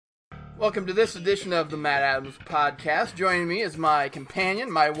Welcome to this edition of the Matt Adams Podcast. Joining me is my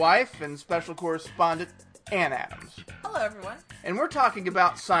companion, my wife, and special correspondent, Ann Adams. Hello, everyone. And we're talking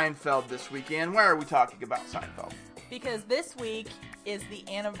about Seinfeld this weekend. Why are we talking about Seinfeld? Because this week is the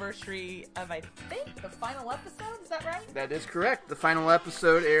anniversary of, I think, the final episode. Is that right? That is correct. The final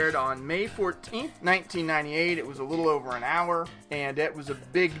episode aired on May 14th, 1998. It was a little over an hour, and it was a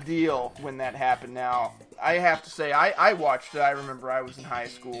big deal when that happened. Now, I have to say, I watched it. I remember I was in high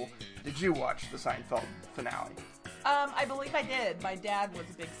school. Did you watch the Seinfeld finale? I believe I did. My dad was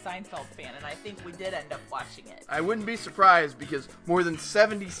a big Seinfeld fan, and I think we did end up watching it. I wouldn't be surprised because more than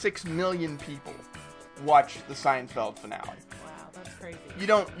 76 million people watched the Seinfeld finale. Wow, that's crazy. You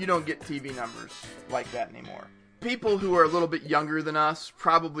don't get TV numbers like that anymore. People who are a little bit younger than us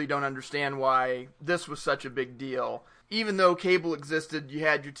probably don't understand why this was such a big deal. Even though cable existed, you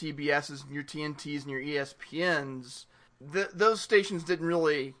had your TBSs and your TNTs and your ESPNs, those stations didn't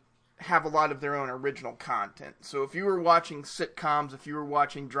really have a lot of their own original content. So if you were watching sitcoms, if you were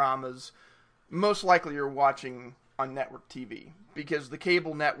watching dramas, most likely you're watching on network TV. Because the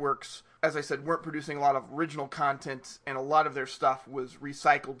cable networks, as I said, weren't producing a lot of original content, and a lot of their stuff was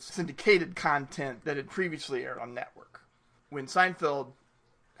recycled, syndicated content that had previously aired on network. When Seinfeld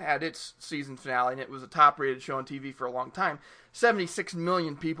had its season finale, and it was a top-rated show on TV for a long time, 76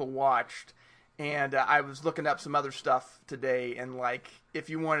 million people watched. And I was looking up some other stuff today, and like,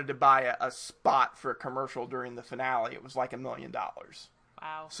 if you wanted to buy a spot for a commercial during the finale, it was like $1 million.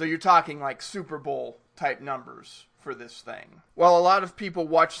 Wow. So you're talking like Super Bowl type numbers for this thing. While a lot of people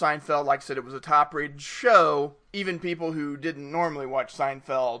watch Seinfeld, like I said, it was a top-rated show, even people who didn't normally watch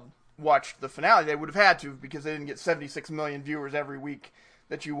Seinfeld watched the finale. They would have had to, because they didn't get 76 million viewers every week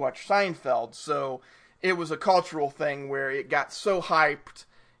that you watch Seinfeld. So it was a cultural thing where it got so hyped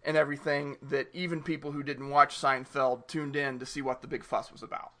and everything that even people who didn't watch Seinfeld tuned in to see what the big fuss was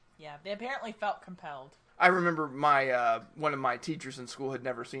about. Yeah, they apparently felt compelled. I remember my one of my teachers in school had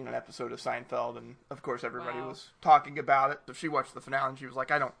never seen an episode of Seinfeld, and of course everybody was talking about it. So she watched the finale and she was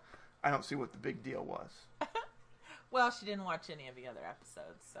like, I don't see what the big deal was. Well, she didn't watch any of the other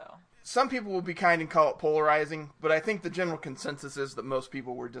episodes, so. Some people will be kind and call it polarizing, but I think the general consensus is that most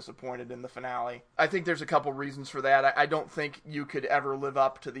people were disappointed in the finale. I think there's a couple reasons for that. I don't think you could ever live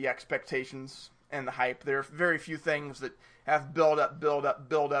up to the expectations and the hype. There are very few things that have build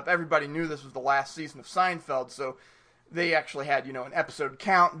up. Everybody knew this was the last season of Seinfeld, so they actually had, an episode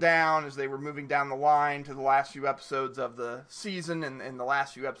countdown as they were moving down the line to the last few episodes of the season and the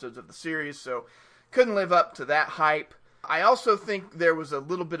last few episodes of the series, so couldn't live up to that hype. I also think there was a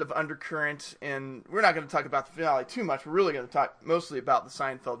little bit of undercurrent, and we're not going to talk about the finale too much. We're really going to talk mostly about the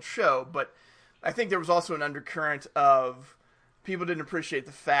Seinfeld show, but I think there was also an undercurrent of people didn't appreciate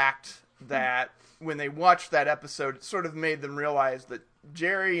the fact that when they watched that episode, it sort of made them realize that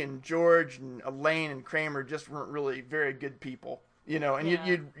Jerry and George and Elaine and Kramer just weren't really very good people. And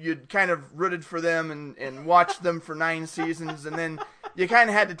you'd kind of rooted for them and watched them for 9 seasons, and then you kind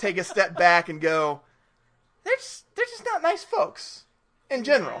of had to take a step back and go, they're just not nice folks in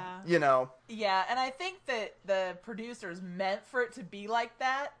general, Yeah, and I think that the producers meant for it to be like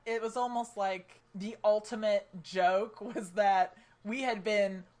that. It was almost like the ultimate joke was that we had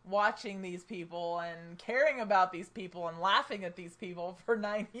been watching these people and caring about these people and laughing at these people for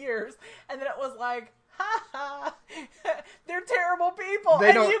 9 years, and then it was like, ha ha, they're terrible people,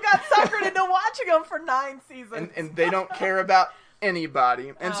 and you got suckered into watching them for 9 seasons. And they don't care about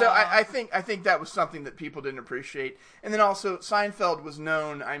anybody. And so I think that was something that people didn't appreciate. And then also, Seinfeld was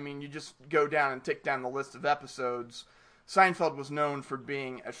known, you just go down and tick down the list of episodes. Seinfeld was known for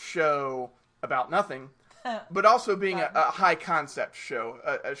being a show about nothing, but also being a high-concept show,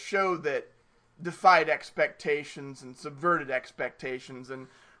 a show that defied expectations and subverted expectations, and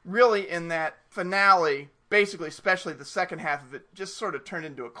really in that finale, basically, especially the second half of it, just sort of turned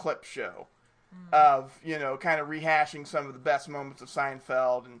into a clip show of, kind of rehashing some of the best moments of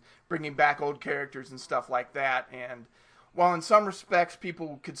Seinfeld and bringing back old characters and stuff like that. And while in some respects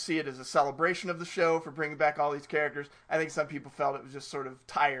people could see it as a celebration of the show for bringing back all these characters, I think some people felt it was just sort of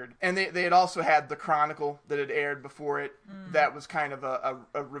tired. And they had also had The Chronicle that had aired before it. That was kind of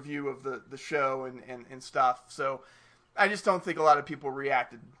a review of the show and stuff. So I just don't think a lot of people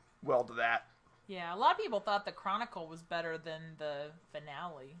reacted well to that. Yeah, a lot of people thought The Chronicle was better than the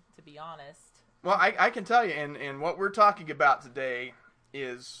finale, to be honest. Well, I can tell you, and what we're talking about today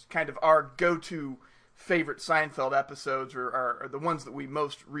is kind of our go-to favorite Seinfeld episodes, or the ones that we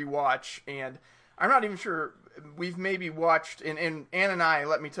most rewatch, and I'm not even sure. We've maybe watched, and Ann and I,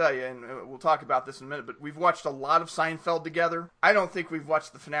 let me tell you, and we'll talk about this in a minute, but we've watched a lot of Seinfeld together. I don't think we've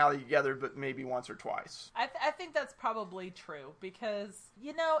watched the finale together, but maybe once or twice. I think that's probably true, because,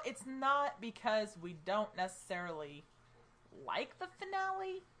 it's not because we don't necessarily like the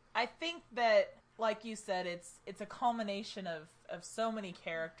finale. I think that, like you said, it's a culmination of so many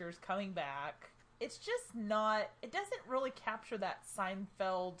characters coming back. It's just not, it doesn't really capture that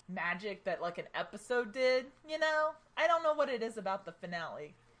Seinfeld magic that like an episode did, I don't know what it is about the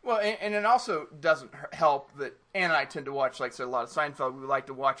finale. Well, and it also doesn't help that Ann and I tend to watch, like I said, a lot of Seinfeld. We like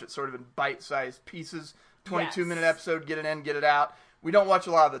to watch it sort of in bite-sized pieces, 22-minute episode, get it in, get it out. We don't watch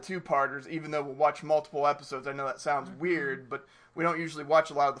a lot of the two-parters, even though we'll watch multiple episodes. I know that sounds weird, but we don't usually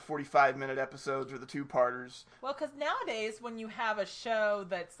watch a lot of the 45-minute episodes or the two-parters. Well, because nowadays, when you have a show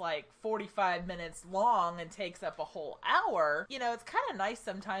that's like 45 minutes long and takes up a whole hour, it's kind of nice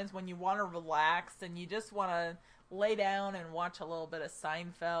sometimes when you want to relax and you just want to lay down and watch a little bit of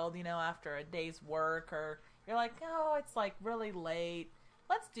Seinfeld, after a day's work, or you're like, oh, it's like really late.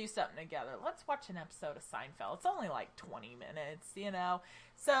 Let's do something together. Let's watch an episode of Seinfeld. It's only like 20 minutes,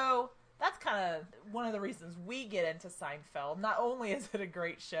 So that's kind of one of the reasons we get into Seinfeld. Not only is it a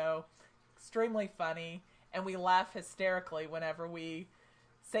great show, extremely funny, and we laugh hysterically whenever we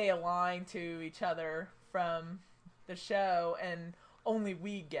say a line to each other from the show, and only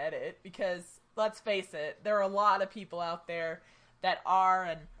we get it, because let's face it, there are a lot of people out there that are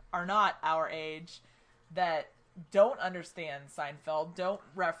and are not our age that don't understand Seinfeld, don't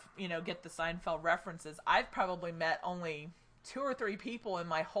get the Seinfeld references. I've probably met only 2 or 3 people in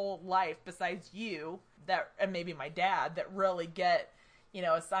my whole life besides you and maybe my dad that really get, a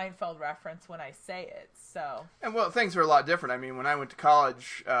Seinfeld reference when I say it. So, and well, things are a lot different. I mean, when I went to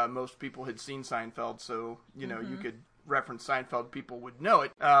college, most people had seen Seinfeld, so you could reference Seinfeld, people would know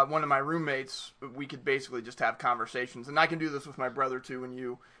it. One of my roommates, we could basically just have conversations, and I can do this with my brother too, and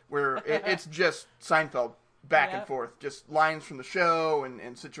you, where it's just Seinfeld back and forth, just lines from the show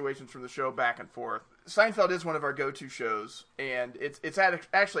and situations from the show back and forth. Seinfeld is one of our go-to shows, and it's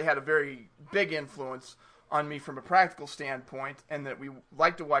actually had a very big influence on me from a practical standpoint, and that we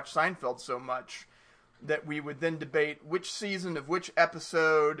like to watch Seinfeld so much that we would then debate which season of which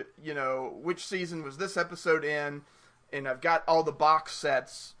episode, which season was this episode in, and I've got all the box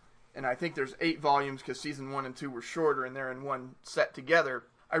sets, and I think there's 8 volumes because season 1 and 2 were shorter, and they're in one set together.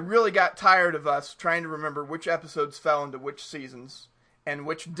 I really got tired of us trying to remember which episodes fell into which seasons and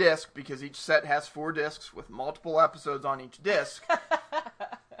which disc, because each set has 4 discs with multiple episodes on each disc.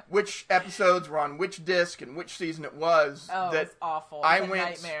 Which episodes were on which disc and which season it was. Oh, it's awful. It's a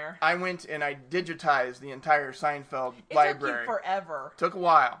nightmare. I went and I digitized the entire Seinfeld library. It took you forever. Took a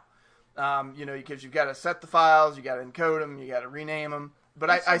while. Because you've got to set the files, you got to encode them, you got to rename them. But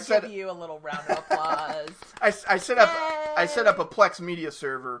I set give you a little round of applause. I set up a Plex media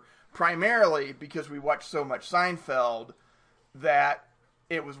server primarily because we watched so much Seinfeld that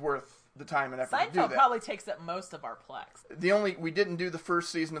it was worth the time and effort to do that. Seinfeld probably takes up most of our Plex. We didn't do the first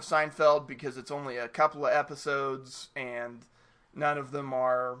season of Seinfeld because it's only a couple of episodes and none of them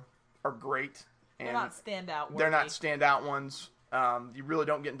are great. And they're not standout worthy. They're not standout ones. You really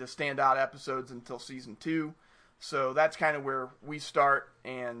don't get into standout episodes until season 2. So that's kind of where we start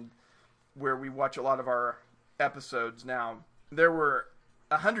and where we watch a lot of our episodes. Now, there were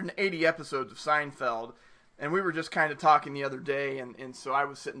 180 episodes of Seinfeld, and we were just kind of talking the other day, and so I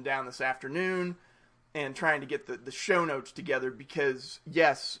was sitting down this afternoon and trying to get the show notes together because,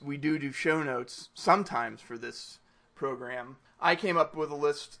 yes, we do show notes sometimes for this program. I came up with a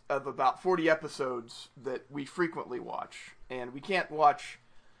list of about 40 episodes that we frequently watch, and we can't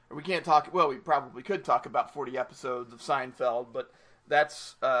talk, well, we probably could talk about 40 episodes of Seinfeld, but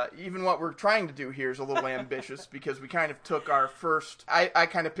that's, even what we're trying to do here is a little ambitious because we kind of took our first, I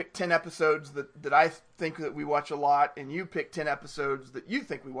kind of picked 10 episodes that I think that we watch a lot, and you picked 10 episodes that you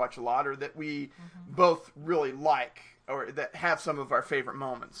think we watch a lot or that we both really like or that have some of our favorite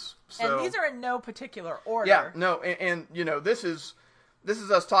moments. So, and these are in no particular order. Yeah, no, and this is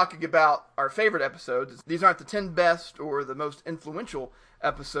us talking about our favorite episodes. These aren't the 10 best or the most influential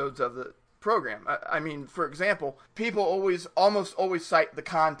episodes of the program. I mean, for example, people almost always cite The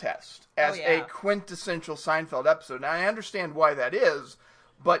Contest as a quintessential Seinfeld episode. Now, I understand why that is,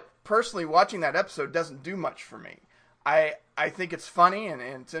 but personally, watching that episode doesn't do much for me. I think it's funny and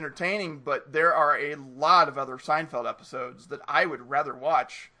it's entertaining, but there are a lot of other Seinfeld episodes that I would rather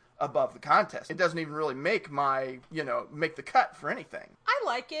watch above The Contest. It doesn't even really make make the cut for anything. I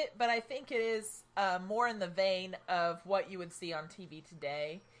like it, but I think it is more in the vein of what you would see on TV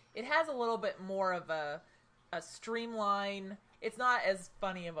today. It has a little bit more of a streamline it's not as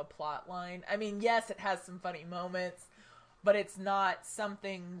funny of a plot line. I mean, yes, it has some funny moments, but it's not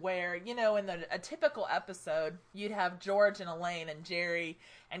something where, in a typical episode, you'd have George and Elaine and Jerry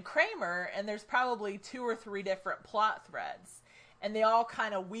and Kramer, and there's probably 2 or 3 different plot threads, and they all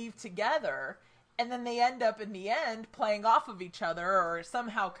kind of weave together, and then they end up in the end playing off of each other or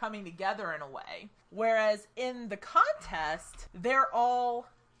somehow coming together in a way. Whereas in the contest, they're all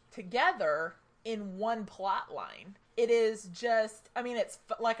together in one plot line. It is just, I mean, it's,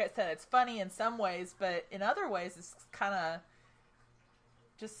 like I said, it's funny in some ways, but in other ways it's kind of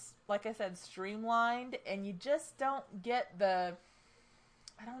just, like I said, streamlined, and you just don't get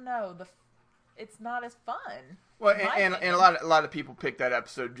it's not as fun. Well, and a lot of people pick that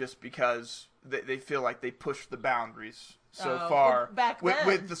episode just because they feel like they pushed the boundaries so far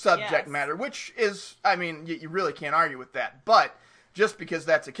with the subject matter, which is, I mean, you really can't argue with that. But just because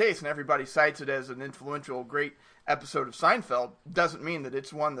that's the case and everybody cites it as an influential, great episode of Seinfeld doesn't mean that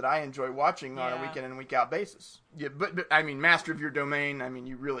it's one that I enjoy watching on a week in and week out basis. Yeah, but I mean, master of your domain, I mean,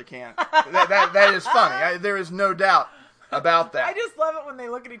 you really can't. that is funny. There is no doubt about that. I just love it when they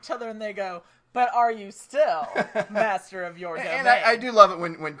look at each other and they go, "But are you still master of your domain?" And I do love it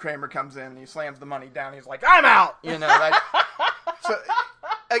when Kramer comes in and he slams the money down. He's like, "I'm out!" So,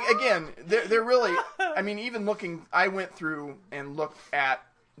 again, they're really, I mean, even looking, I went through and looked at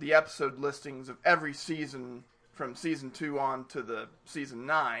the episode listings of every season from season 2 on to the season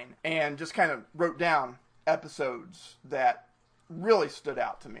 9 and just kind of wrote down episodes that really stood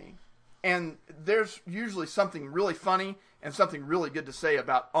out to me. And there's usually something really funny and something really good to say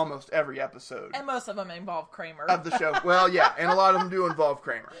about almost every episode. And most of them involve Kramer. Of the show. Well, yeah, and a lot of them do involve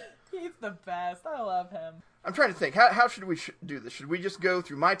Kramer. He's the best. I love him. I'm trying to think, how should we do this? Should we just go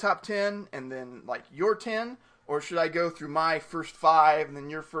through my top 10 and then, like, your 10? Or should I go through my first 5 and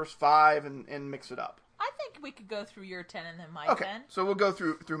then your first 5 and mix it up? I think we could go through your 10 and then my 10. Okay, so we'll go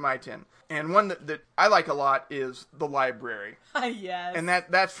through my 10. And one that I like a lot is The Library. Yes. And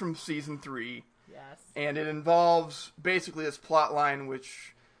that's from season 3. Yes. And it involves basically this plot line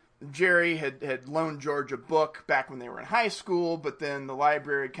which Jerry had loaned George a book back when they were in high school, but then the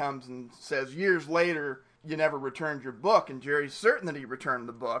library comes and says years later, you never returned your book, and Jerry's certain that he returned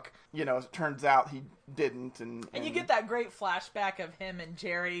the book. It turns out he didn't. And you get that great flashback of him and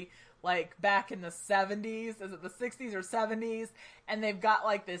Jerry, like, back in the 70s. Is it the 60s or 70s? And they've got,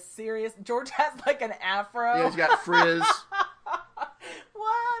 like, this serious... George has, like, an afro. Yeah, he's got frizz. What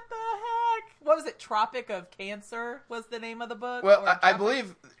the heck? What was it? Tropic of Cancer was the name of the book? Well, I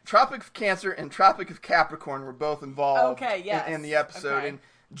believe Tropic of Cancer and Tropic of Capricorn were both involved in the episode. Okay. And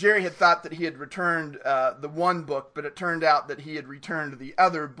Jerry had thought that he had returned the one book, but it turned out that he had returned the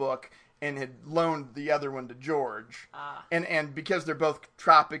other book and had loaned the other one to George. And because they're both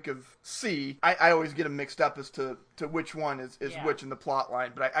Tropic of Sea, I always get them mixed up as to which one is which in the plot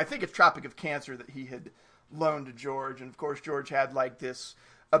line. But I think it's Tropic of Cancer that he had loaned to George. And, of course, George had, like, this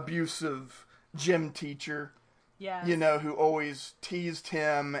abusive gym teacher, who always teased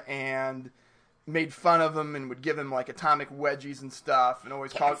him and made fun of him and would give him, like, atomic wedgies and stuff and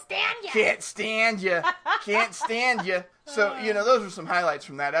always called... Can't stand you. Can't stand you. So, those are some highlights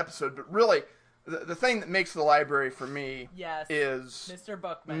from that episode. But really, the thing that makes The Library for me is... Mr.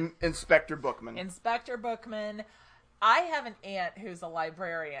 Bookman. Inspector Bookman. Inspector Bookman. I have an aunt who's a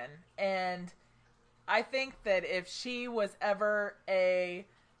librarian, and I think that if she was ever a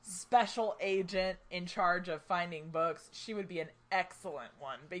special agent in charge of finding books, she would be an excellent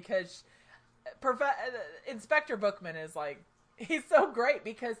one, because Inspector Bookman is, like, he's so great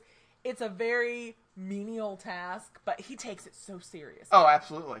because it's a very menial task, but he takes it so seriously. Oh,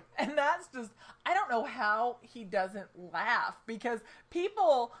 absolutely. And that's just, I don't know how he doesn't laugh, because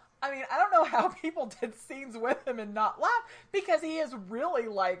people, I mean, I don't know how people did scenes with him and not laugh, because he is really,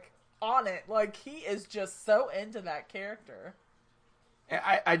 like, on it. Like, he is just so into that character.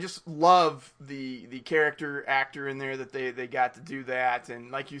 I just love the character actor in there that they got to do that.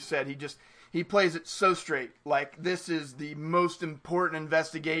 And like you said, he plays it so straight. Like, this is the most important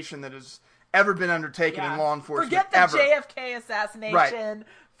investigation that has ever been undertaken in law enforcement. Forget the JFK assassination. Right.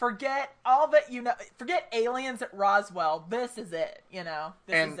 Forget all that, forget aliens at Roswell. This is it,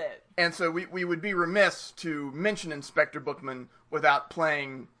 This is it. And so we would be remiss to mention Inspector Bookman without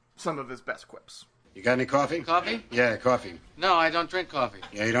playing some of his best quips. You got any coffee? Coffee? Yeah, coffee. No, I don't drink coffee.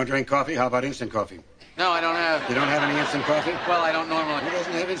 Yeah, you don't drink coffee? How about instant coffee? No, I don't have... You don't have any instant coffee? Well, I don't normally... Who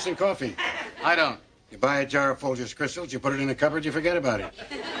doesn't have instant coffee? I don't. You buy a jar of Folgers crystals, you put it in the cupboard, you forget about it.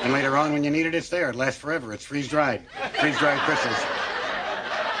 And later on, when you need it, it's there. It lasts forever. It's freeze-dried. Freeze-dried crystals.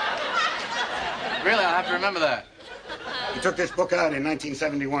 Really, I'll have to remember that. You took this book out in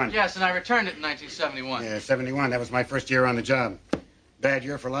 1971. Yes, and I returned it in 1971. Yeah, 71. That was my first year on the job. Bad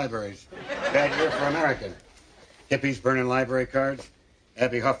year for libraries. Bad year for America. Hippies burning library cards.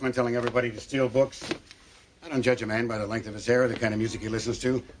 Abby Huffman telling everybody to steal books. I don't judge a man by the length of his hair or the kind of music he listens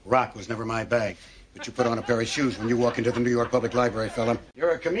to. Rock was never my bag. But you put on a pair of shoes when you walk into the New York Public Library, fella.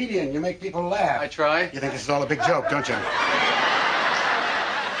 You're a comedian. You make people laugh. I try. You think this is all a big joke, don't you? No,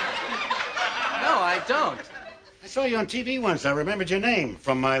 I don't. I saw you on TV once. I remembered your name.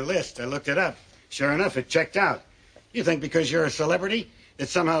 From my list, I looked it up. Sure enough, it checked out. You think because you're a celebrity that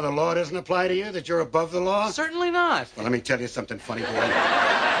somehow the law doesn't apply to you, that you're above the law? Certainly not. Well, let me tell you something funny, boy.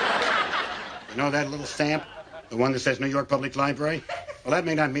 You know that little stamp? The one that says New York Public Library? Well, that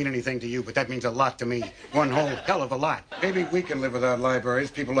may not mean anything to you, but that means a lot to me. One whole hell of a lot. Maybe we can live without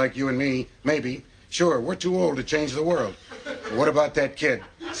libraries, people like you and me. Maybe. Sure, we're too old to change the world. But what about that kid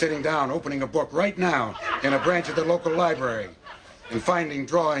sitting down, opening a book right now in a branch of the local library and finding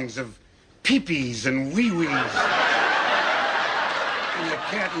drawings of peepees and wee-wees and the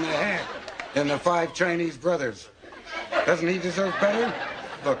cat in the hat and the 5 Chinese brothers? Doesn't he deserve better?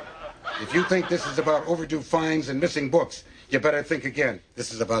 Look, if you think this is about overdue fines and missing books, you better think again.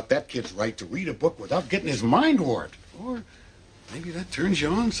 This is about that kid's right to read a book without getting his mind warped. Or maybe that turns you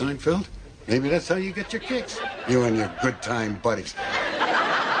on, Seinfeld. Maybe that's how you get your kicks. You and your good time buddies.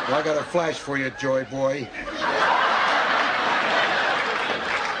 Well, I got a flash for you, Joy Boy.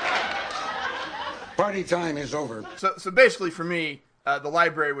 Party time is over. So basically for me, The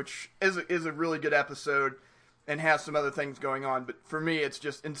Library, which is a really good episode and has some other things going on, but for me it's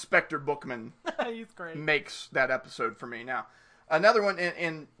just Inspector Bookman. He's great. Makes that episode for me. Now, another one,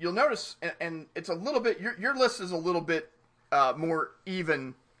 and you'll notice, and it's a little bit, your list is a little bit more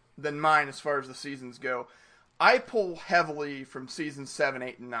even than mine as far as the seasons go. I pull heavily from seasons 7,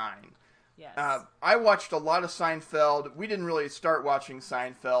 8, and 9. Yes. I watched a lot of Seinfeld. We didn't really start watching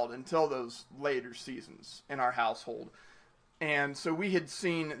Seinfeld until those later seasons in our household. And so we had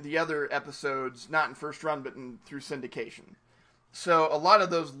seen the other episodes, not in first run, but through syndication. So a lot of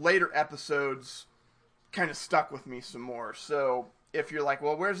those later episodes kind of stuck with me some more. So if you're like,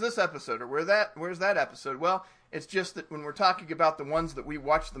 well, where's this episode? Or where's that episode? Well, it's just that when we're talking about the ones that we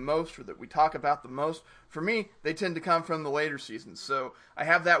watch the most or that we talk about the most, for me, they tend to come from the later seasons. So I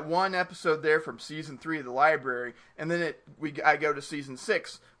have that one episode there from season 3 of The Library, and then I go to season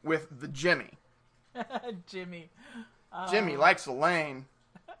 6 with the Jimmy. Jimmy. Jimmy likes Elaine.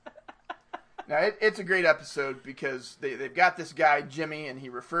 Now, it's a great episode because they've got this guy, Jimmy, and he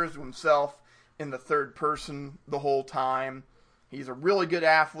refers to himself in the third person the whole time. He's a really good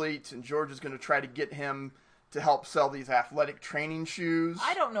athlete, and George is going to try to get him to help sell these athletic training shoes.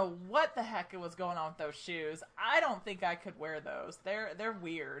 I don't know what the heck was going on with those shoes. I don't think I could wear those. They're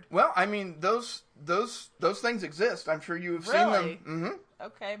weird. Well, I mean, those things exist. I'm sure you have seen them. Mm-hmm.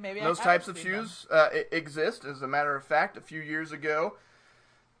 Okay, maybe those types of shoes exist. As a matter of fact, a few years ago,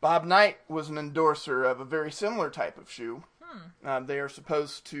 Bob Knight was an endorser of a very similar type of shoe. They are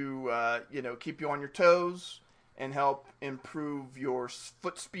supposed to, keep you on your toes and help improve your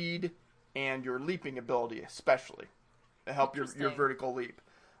foot speed and your leaping ability, especially to help your vertical leap.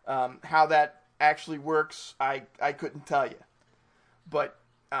 How that actually works, I couldn't tell you, but.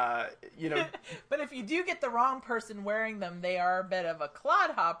 But if you do get the wrong person wearing them, they are a bit of a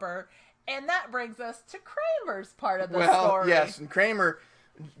clodhopper, and that brings us to Kramer's part of the story. Yes, and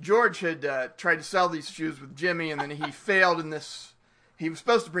George had tried to sell these shoes with Jimmy, and then he failed in this. He was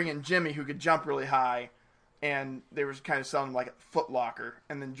supposed to bring in Jimmy, who could jump really high, and they were kind of selling like a Foot Locker,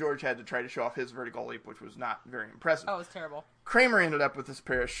 and then George had to try to show off his vertical leap, which was not very impressive. Oh, it was terrible. Kramer ended up with this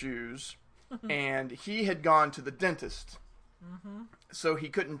pair of shoes, and he had gone to the dentist. Mm-hmm. So he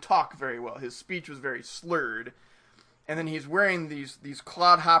couldn't talk very well. His speech was very slurred. And then he's wearing these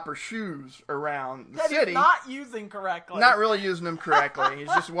clodhopper shoes around the city. He's not using correctly. Not really using them correctly.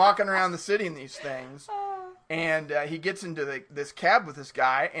 He's just walking around the city in these things. And he gets into this cab with this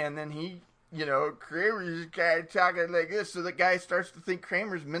guy, and then Kramer's kind of talking like this, so the guy starts to think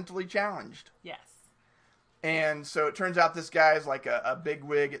Kramer's mentally challenged. Yes. And so it turns out this guy is like a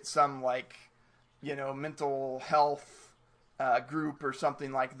bigwig at some mental health group or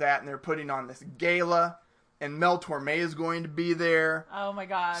something like that, and they're putting on this gala, and Mel Torme is going to be there. Oh my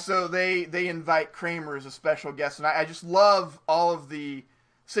gosh. So they invite Kramer as a special guest, and I just love all of the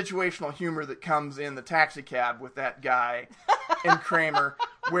situational humor that comes in the taxi cab with that guy and Kramer,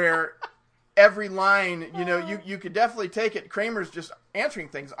 where every line, you could definitely take it. Kramer's just answering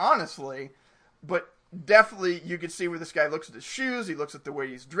things honestly, but definitely you could see where this guy looks at his shoes, he looks at the way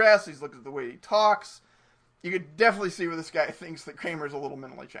he's dressed, he looks at the way he talks. You could definitely see where this guy thinks that Kramer's a little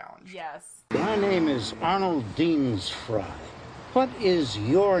mentally challenged. Yes. My name is Arnold Deans Fry. What is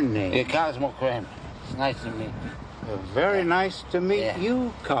your name? Cosmo Kramer. It's nice to meet you. Very nice to meet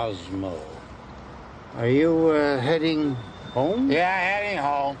you, Cosmo. Are you heading home? Yeah, heading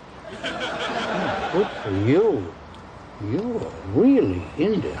home. Good for you. You are really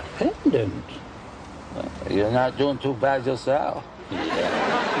independent. You're not doing too bad yourself.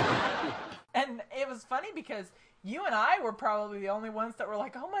 And it was funny because you and I were probably the only ones that were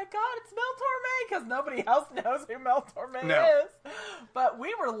like, oh my God, it's Mel Torme, because nobody else knows who Mel Torme is. But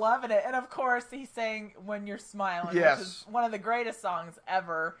we were loving it. And of course, he sang When You're Smiling, which is one of the greatest songs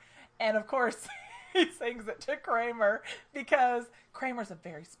ever. And of course, he sings it to Kramer because Kramer's a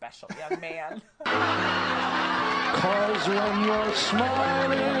very special young man. 'Cause when you're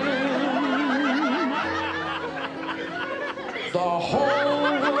smiling, the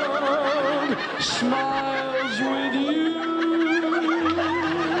whole world smiles with you.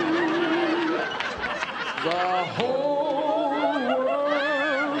 The whole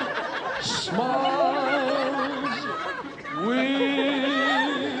world smiles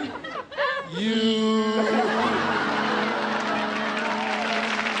with you.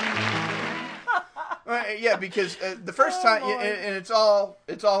 Yeah, because the first time, and it's all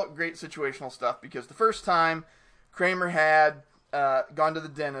great situational stuff, because the first time Kramer had gone to the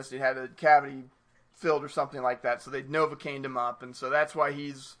dentist, he had a cavity filled or something like that, so they'd Novocained him up, and so that's why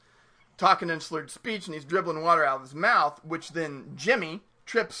he's talking in slurred speech, and he's dribbling water out of his mouth, which then Jimmy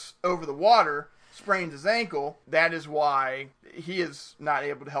trips over the water, sprains his ankle. That is why he is not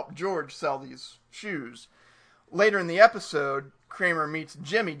able to help George sell these shoes. Later in the episode, Kramer meets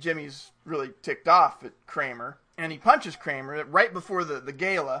Jimmy. Jimmy's really ticked off at Kramer, and he punches Kramer right before the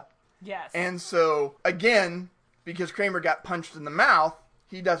gala. Yes. And so, again, because Kramer got punched in the mouth,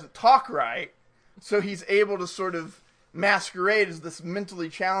 he doesn't talk right, so he's able to sort of masquerade as this mentally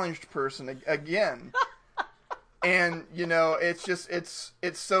challenged person again. And, you know, it's just, it's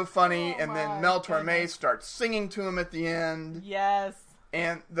so funny. And then Mel Torme starts singing to him at the end. Yes.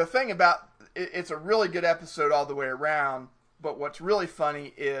 And the thing about it's a really good episode all the way around, but what's really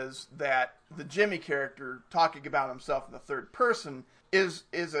funny is that the Jimmy character talking about himself in the third person is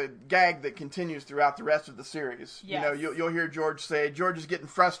a gag that continues throughout the rest of the series. Yes. You know, you'll hear George say, George is getting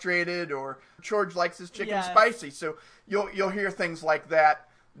frustrated, or George likes his chicken spicy. So you'll hear things like that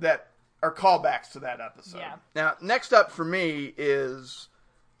are callbacks to that episode. Yeah. Now, next up for me is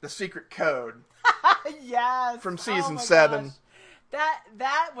The Secret Code. Yes. From season 7. Gosh.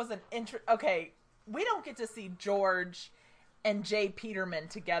 That was an Okay, we don't get to see George and Jay Peterman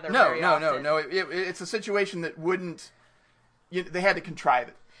together very often. No. It's a situation that wouldn't... they had to contrive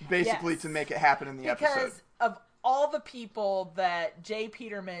it, basically, to make it happen in the episode. Because of all the people that Jay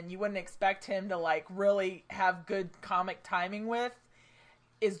Peterman, you wouldn't expect him to, like, really have good comic timing with,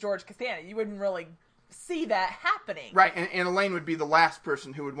 is George Costanza. You wouldn't really see that happening. Right, and Elaine would be the last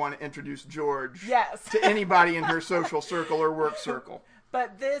person who would want to introduce George Yes. to anybody in her social circle or work circle.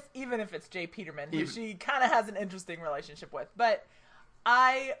 But this, even if it's Jay Peterman, who she kind of has an interesting relationship with, but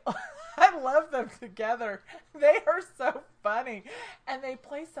I love them together. They are so funny, and they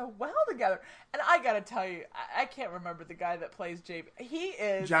play so well together. And I gotta tell you, I can't remember the guy that plays Jay. He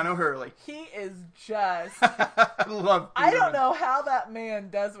is John O'Hurley. He is just. I love Peterman. I don't know how that man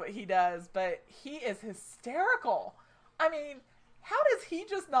does what he does, but he is hysterical. I mean, how does he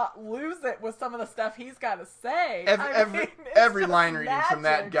just not lose it with some of the stuff he's got to say? Every line reading from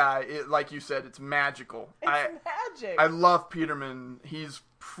that guy, like you said, it's magical. It's magic. I love Peterman. He's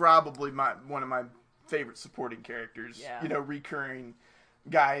probably one of my favorite supporting characters. Yeah. You know, recurring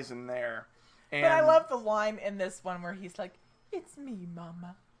guys in there. And but I love the line in this one where he's like, "It's me,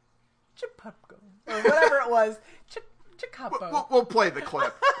 Mama, Chapupko," or whatever it was, Chacapo. We'll play the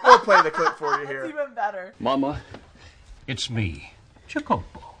clip. We'll play the clip for you here. It's even better. Mama, it's me,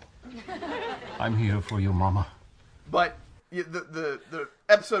 Jacopo. I'm here for you, Mama. But the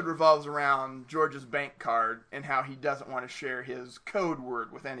episode revolves around George's bank card and how he doesn't want to share his code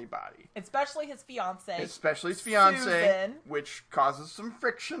word with anybody. Especially his fiancée. Susan, which causes some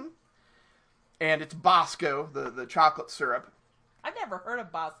friction. And it's Bosco, the chocolate syrup. I've never heard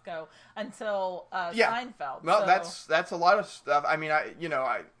of Bosco until Seinfeld. Well, so. that's a lot of stuff. I mean,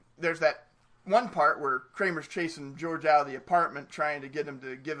 there's that one part where Kramer's chasing George out of the apartment, trying to get him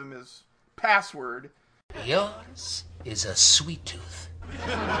to give him his password. Yours is a sweet tooth.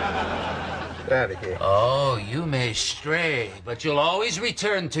 Out of here. Oh, you may stray, but you'll always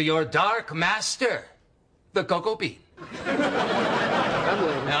return to your dark master, the cocoa bean.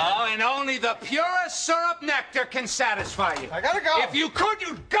 No, and only only the purest syrup nectar can satisfy you. I gotta go. If you could,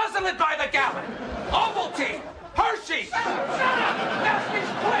 you'd guzzle it by the gallon. Ovaltine, Hershey's. Shut up! Nestle's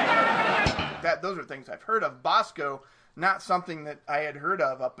quick! Those are things I've heard of. Bosco, not something that I had heard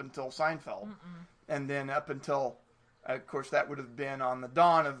of up until Seinfeld. And then up until, of course, that would have been on the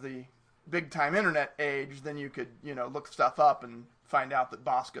dawn of the big-time internet age. Then you could, look stuff up and find out that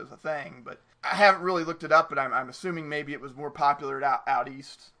Bosco's a thing. But I haven't really looked it up, but I'm assuming maybe it was more popular out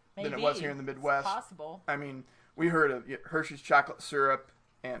east than it was here in the Midwest. It's possible. I mean, we heard of Hershey's chocolate syrup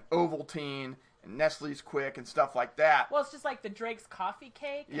and Ovaltine and Nestle's Quick and stuff like that. Well, it's just like the Drake's coffee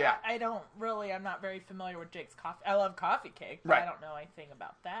cake. Yeah. I'm not very familiar with Drake's coffee. I love coffee cake, but right. I don't know anything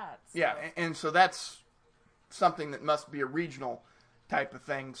about that. So. Yeah, and so that's something that must be a regional type of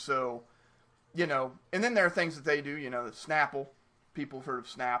thing. So, and then there are things that they do, the Snapple. People have heard of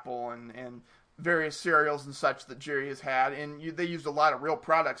Snapple and various cereals and such that Jerry has had. And they used a lot of real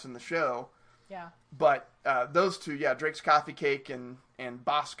products in the show. Yeah. But those two, Drake's Coffee Cake and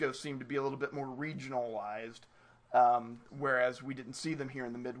Bosco seem to be a little bit more regionalized, whereas we didn't see them here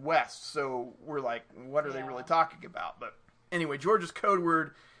in the Midwest. So we're like, what are they really talking about? But anyway, George's code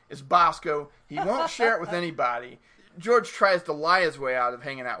word is Bosco. He won't share it with anybody. George tries to lie his way out of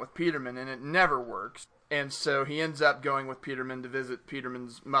hanging out with Peterman, and it never works. And so he ends up going with Peterman to visit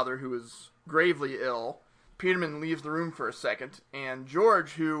Peterman's mother, who is gravely ill. Peterman leaves the room for a second, and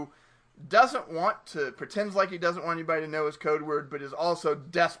George, who pretends like he doesn't want anybody to know his code word, but is also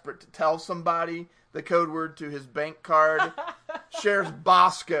desperate to tell somebody the code word to his bank card, shares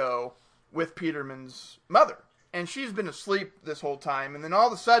Bosco with Peterman's mother. And she's been asleep this whole time, and then all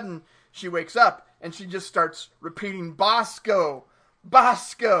of a sudden she wakes up and she just starts repeating Bosco,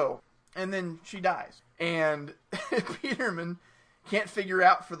 Bosco, and then she dies. And Peterman can't figure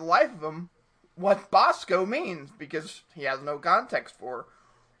out for the life of him what Bosco means because he has no context for her.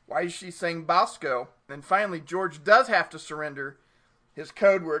 Why is she saying Bosco? And finally, George does have to surrender his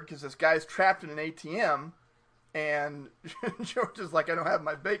code word because this guy's trapped in an ATM. And George is like, I don't have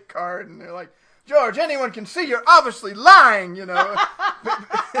my bank card. And they're like, George, anyone can see you're obviously lying, Just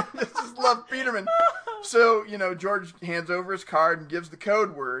love Peterman. So, George hands over his card and gives the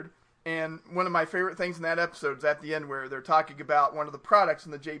code word. And one of my favorite things in that episode is at the end where they're talking about one of the products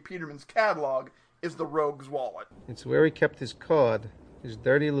in the J. Peterman's catalog is the Rogue's Wallet. It's where he kept his card. His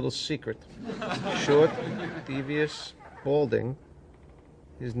dirty little secret. Short, devious, balding.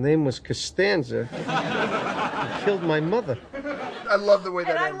 His name was Costanza. He killed my mother. I love the way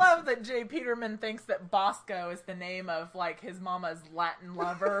that ends. I love that Jay Peterman thinks that Bosco is the name of, like, his mama's Latin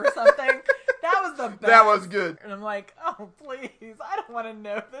lover or something. That was the best. That was good. And I'm like, oh, please, I don't want to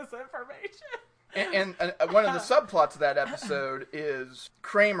know this information. And one of the subplots of that episode is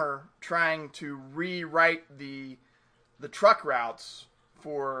Kramer trying to rewrite the truck routes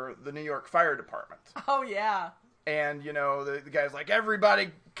for the New York Fire Department. Oh, yeah. And, the guy's like,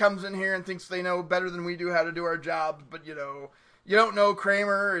 everybody comes in here and thinks they know better than we do how to do our jobs, but, you don't know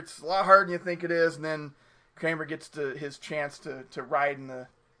Kramer. It's a lot harder than you think it is. And then Kramer gets to his chance to ride in the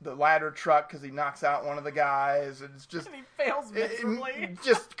ladder truck because he knocks out one of the guys. And it's just... And he fails miserably. It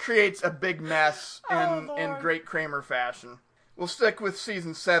just creates a big mess in great Kramer fashion. We'll stick with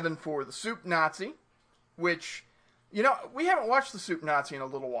season 7 for the Soup Nazi, which... we haven't watched the Soup Nazi in a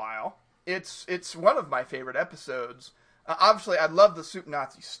little while. It's one of my favorite episodes. Obviously, I love the Soup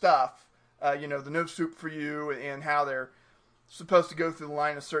Nazi stuff. The no soup for you and how they're supposed to go through the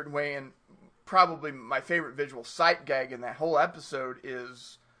line a certain way. And probably my favorite visual sight gag in that whole episode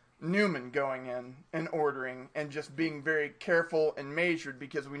is Newman going in and ordering and just being very careful and measured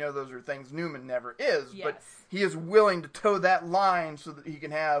because we know those are things Newman never is. Yes. But he is willing to toe that line so that he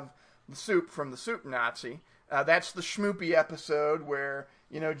can have the soup from the Soup Nazi. That's the Schmoopy episode where,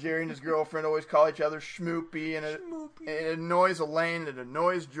 Jerry and his girlfriend always call each other Schmoopy, and it annoys Elaine, it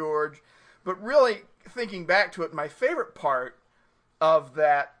annoys George. But really, thinking back to it, my favorite part of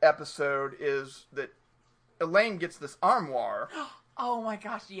that episode is that Elaine gets this armoire. Oh my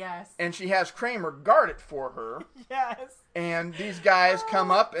gosh, yes. And she has Kramer guard it for her. Yes. And these guys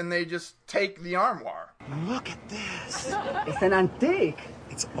come up and they just take the armoire. Look at this. It's an antique.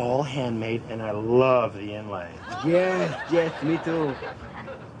 It's all handmade, and I love the inlay. Yes, me too.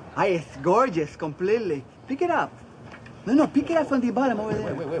 It's gorgeous, completely. Pick it up. No, pick it up from the bottom over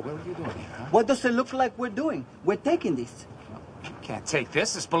there. Wait, what are you doing here, huh? What does it look like we're doing? We're taking this. You can't take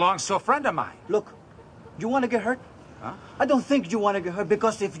this. This belongs to a friend of mine. Look, you want to get hurt? Huh? I don't think you want to get hurt,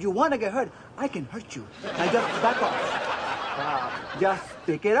 because if you want to get hurt, I can hurt you. Now just back off. Just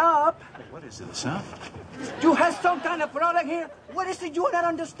pick it up. What is it, son? You have some kind of problem here? What is it you're not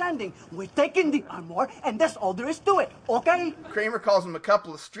understanding? We're taking the armor, and that's all there is to it, okay? Kramer calls them a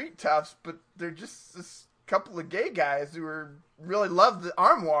couple of street toughs, but they're just this couple of gay guys who really love the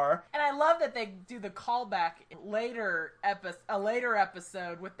armoire. And I love that they do the callback in a later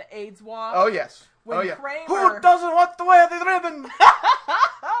episode with the AIDS walk. Oh, yes. When yeah. Kramer... Who doesn't want to wear the ribbon?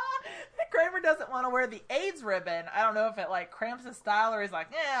 Kramer doesn't want to wear the AIDS ribbon. I don't know if it like cramps his style or he's like,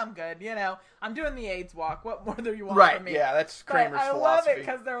 I'm good. I'm doing the AIDS walk. What more do you want from me? Right, yeah, that's Kramer's philosophy. I love it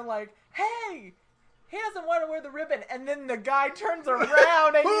because they're like, hey, he doesn't want to wear the ribbon. And then the guy turns around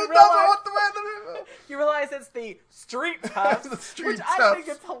and Who doesn't want to wear the ribbon? You realize it's the street toughs. The street which toughs. I think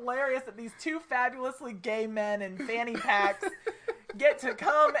it's hilarious that these two fabulously gay men in fanny packs get to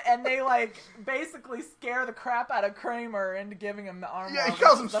come and they like basically scare the crap out of Kramer into giving him the armor. Yeah, he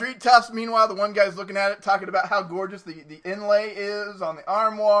calls them street toughs. Meanwhile, the one guy's looking at it, talking about how gorgeous the inlay is on the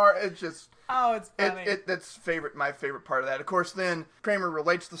armoire. It's just... Oh, it's funny. That's my favorite part of that. Of course, then Kramer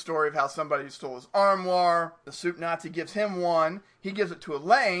relates the story of how somebody stole his armoire. The soup Nazi gives him one. He gives it to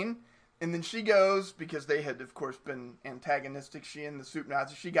Elaine, and then she goes, because they had, of course, been antagonistic, she and the soup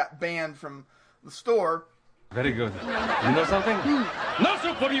Nazi, she got banned from the store. Very good. You know something? No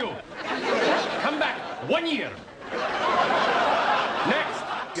soup for you! Come back 1 year!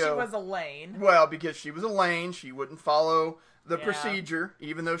 Next! She was Elaine. Well, because she was Elaine, she wouldn't follow the procedure,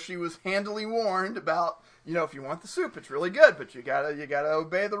 even though she was handily warned about, if you want the soup, it's really good, but you gotta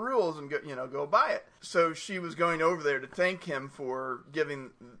obey the rules and go buy it. So she was going over there to thank him for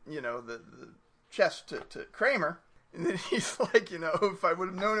giving, the chest to Kramer. And then he's like, if I would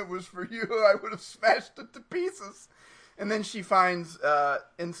have known it was for you, I would have smashed it to pieces. And then she finds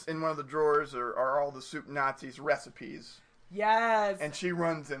in one of the drawers are all the soup Nazis' recipes. Yes. And she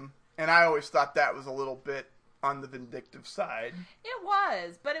runs him. And I always thought that was a little bit on the vindictive side. It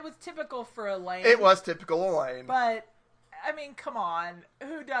was, but it was typical for Elaine. It was typical Elaine. But, I mean, come on.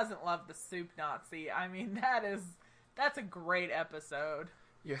 Who doesn't love the soup Nazi? I mean, that's a great episode.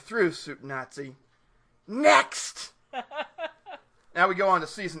 You're through, soup Nazi. Next! Now we go on to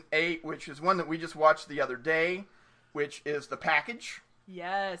season 8, which is one that we just watched the other day, which is The Package.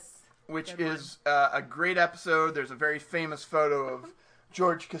 Yes. Which is a great episode. There's a very famous photo of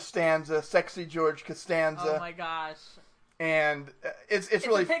George Costanza, sexy George Costanza. Oh my gosh. And it's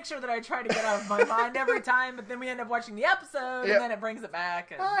really... It's a picture that I try to get out of my mind every time, but then we end up watching the episode, and then it brings it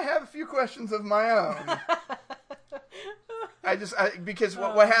back. And... I have a few questions of my own. Because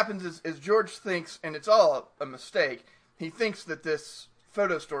what happens is George thinks, and it's all a mistake, he thinks that this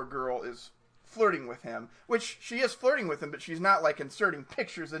photo store girl is flirting with him, which she is flirting with him, but she's not like inserting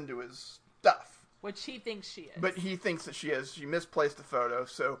pictures into his stuff. Which he thinks she is. But he thinks that she is. She misplaced the photo.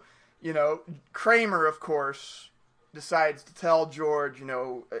 So, Kramer, of course, decides to tell George,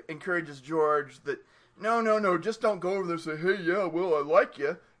 encourages George that, no, just don't go over there and say, hey, yeah, well, I like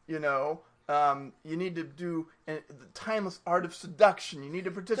you, you need to do the timeless art of seduction. You need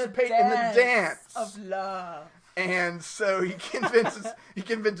to participate in the dance of love. And so he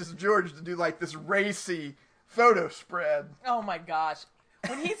convinces George to do like this racy photo spread. Oh my gosh.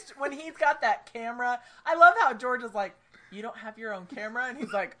 When he's got that camera, I love how George is like, you don't have your own camera? And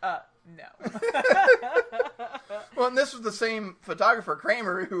he's like, no. Well, and this was the same photographer,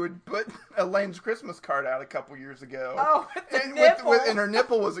 Kramer, who had put Elaine's Christmas card out a couple years ago. Oh, with the nipple. And her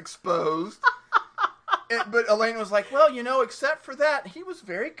nipple was exposed. But Elaine was like, well, except for that, he was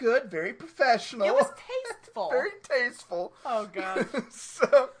very good, very professional. It was tasteful. Very tasteful. Oh, God.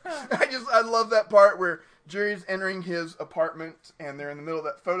 So, I love that part where Jerry's entering his apartment, and they're in the middle of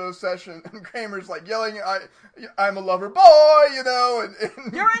that photo session, and Kramer's like yelling, I'm a lover boy, and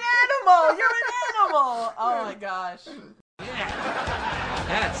You're an animal! You're an animal! Oh, my gosh. Yeah.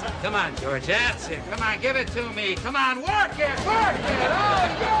 That's it. Come on, George. That's it. Come on, give it to me. Come on, work it, work it. Oh,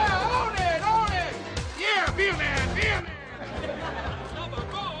 yeah, own it. Yeah, be a man, be a man. Lover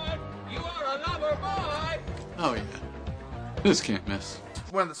boy, you are a lover boy. Oh, yeah. This can't miss.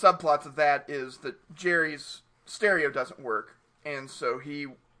 One of the subplots of that is that Jerry's stereo doesn't work, and so he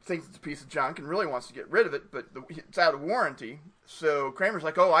thinks it's a piece of junk and really wants to get rid of it, but it's out of warranty. So Kramer's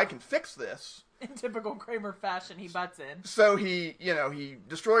like, oh, I can fix this. In typical Kramer fashion, he butts in. So he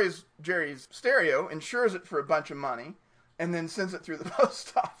destroys Jerry's stereo, insures it for a bunch of money, and then sends it through the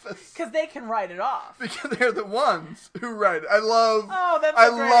post office. Because they can write it off. Because they're the ones who write it. I love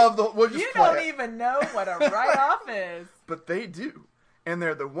We'll just you don't even know what a write-off is. But they do. And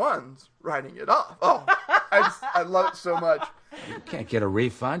they're the ones writing it off. Oh, I love it so much. You can't get a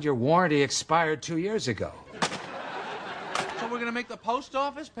refund. Your warranty expired 2 years ago. So we're going to make the post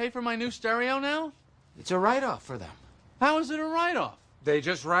office pay for my new stereo now? It's a write-off for them. How is it a write-off? They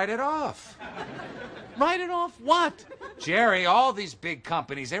just write it off. Write it off what? Jerry, all these big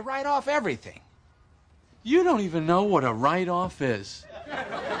companies, they write off everything. You don't even know what a write-off is.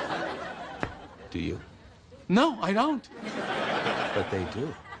 Do you? No, I don't. But they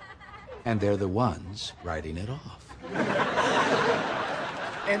do. And they're the ones writing it off.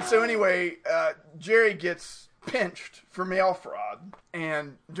 And so anyway, Jerry gets pinched for mail fraud.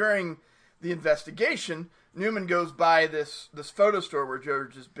 And during the investigation, Newman goes by this photo store where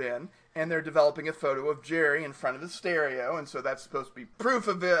George has been, and they're developing a photo of Jerry in front of his stereo, and so that's supposed to be proof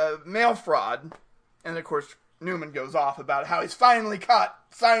of mail fraud. And of course, Newman goes off about how he's finally caught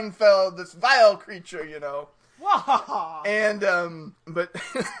Seinfeld, this vile creature, you know. And, but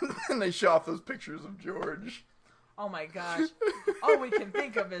then they show off those pictures of George. Oh my gosh. All we can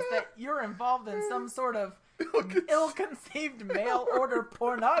think of is that you're involved in some sort of ill-conceived mail-order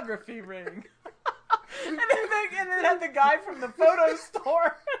pornography ring. and then had the guy from the photo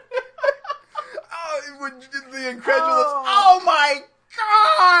store. The incredulous, oh my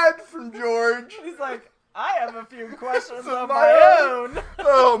God, from George. He's like, I have a few questions of my own.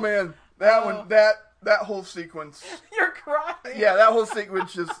 Oh man, that one, that whole sequence. You're crying. Yeah, that whole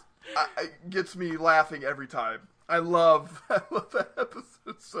sequence just gets me laughing every time. I love that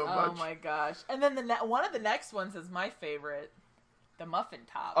episode so much. Oh my gosh! And then one of the next ones is my favorite, the Muffin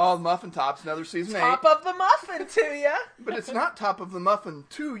Tops. Oh, Muffin Tops, another season 8. Top of the muffin to you. But it's not top of the muffin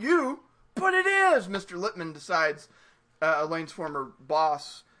to you, but it is. Mr. Lippman decides, Elaine's former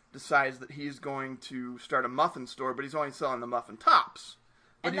boss decides that he's going to start a muffin store, but he's only selling the Muffin Tops.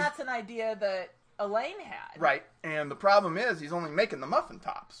 And that's an idea that Elaine had. Right, and the problem is he's only making the Muffin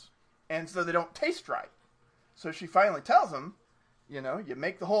Tops, and so they don't taste right. So she finally tells him, you know, you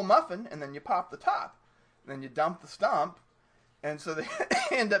make the whole muffin, and then you pop the top. And then you dump the stump, and so they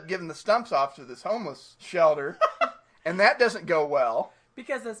end up giving the stumps off to this homeless shelter, and that doesn't go well.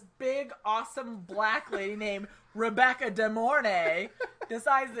 Because this big, awesome black lady named Rebecca De Mornay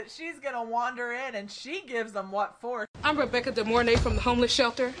decides that she's going to wander in, and she gives them what for. I'm Rebecca De Mornay from the homeless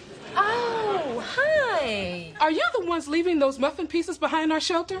shelter. Oh, hi. Are you the ones leaving those muffin pieces behind our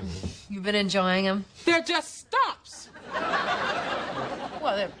shelter? You've been enjoying them? They're just stumps.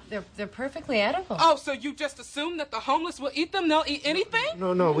 Well, they're perfectly edible. Oh, so you just assume that the homeless will eat them? They'll eat anything?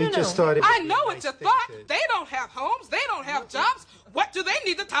 No, we just thought it. I know it's a thought. They don't have homes. They don't have jobs. What do they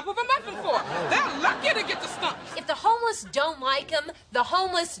need the top of a muffin for? They're lucky to get the stumps. If the homeless don't like them, the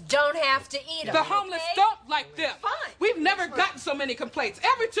homeless don't have to eat them. The homeless don't like them. Fine. We've never gotten so many complaints.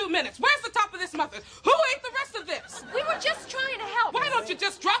 Every 2 minutes. Where's the top of this muffin? Who ate the rest of this? We were just trying to help. Why don't you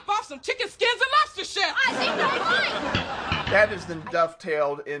just drop off some chicken skins and lobster shells? I think you're right. That is then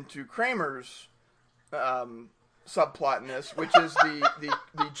dovetailed into Kramer's subplot in this, which is the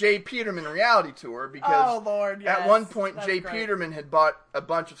Jay Peterman reality tour, because at one point Jay Peterman had bought a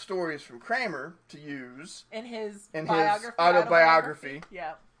bunch of stories from Kramer to use in his autobiography.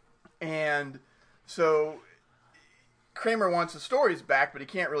 Yeah. And so Kramer wants his stories back, but he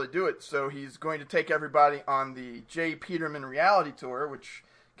can't really do it, so he's going to take everybody on the Jay Peterman reality tour, which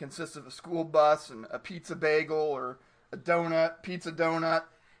consists of a school bus and a pizza bagel or a pizza donut.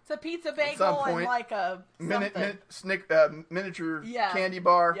 It's a pizza bagel and like a miniature candy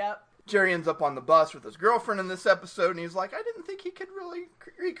bar. Yep. Jerry ends up on the bus with his girlfriend in this episode, and he's like, I didn't think he could really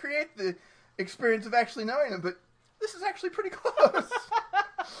recreate the experience of actually knowing him, but this is actually pretty close.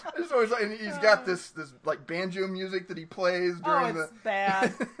 It's always like, and he's got this like banjo music that he plays during it's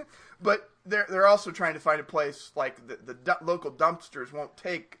bad. But they're also trying to find a place like the local dumpsters won't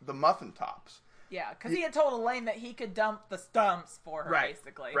take the muffin tops. Yeah, because he had told Elaine that he could dump the stumps for her,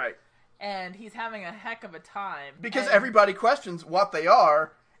 basically. Right. And he's having a heck of a time. Because everybody questions what they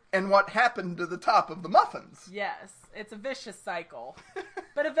are and what happened to the top of the muffins. Yes, it's a vicious cycle.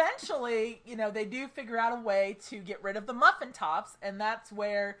 But eventually, they do figure out a way to get rid of the muffin tops, and that's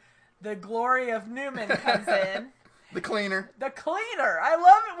where the glory of Newman comes in. The cleaner. The cleaner! I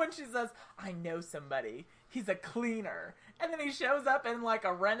love it when she says, I know somebody. He's a cleaner. And then he shows up in like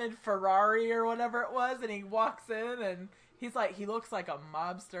a rented Ferrari or whatever it was, and he walks in and he's like, he looks like a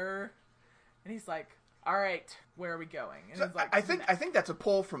mobster. And he's like, all right, where are we going? And so he's like, I think that's a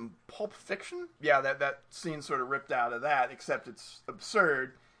pull from Pulp Fiction. Yeah, that scene's sort of ripped out of that, except it's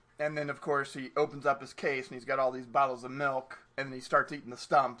absurd. And then, of course, he opens up his case and he's got all these bottles of milk, and then he starts eating the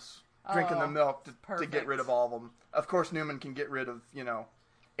stumps, drinking the milk to get rid of all of them. Of course, Newman can get rid of,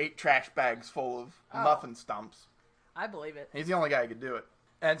 8 trash bags full of muffin stumps. I believe it. He's the only guy who could do it.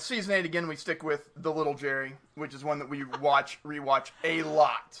 And season 8, again, we stick with The Little Jerry, which is one that we rewatch a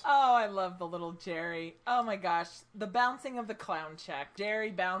lot. Oh, I love The Little Jerry. Oh my gosh. The bouncing of the clown check.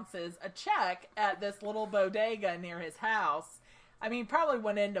 Jerry bounces a check at this little bodega near his house. I mean, probably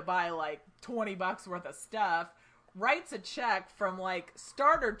went in to buy like $20 worth of stuff. Writes a check from like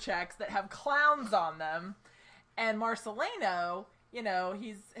starter checks that have clowns on them. And Marcelino, you know,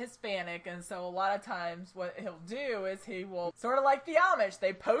 he's Hispanic, and so a lot of times what he'll do is he will, sort of like the Amish,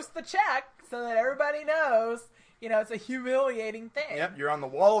 they post the check so that everybody knows, you know, it's a humiliating thing. Yep, you're on the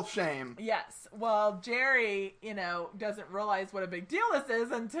wall of shame. Yes. Well, Jerry, you know, doesn't realize what a big deal this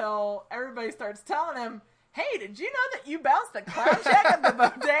is until everybody starts telling him, hey, did you know that you bounced a clown check at the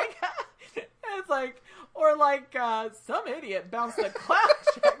bodega? It's like, or like, some idiot bounced a clown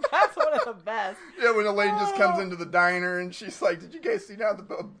check. That's one of the best. Yeah, when a lady just comes into the diner and she's like, did you guys see now the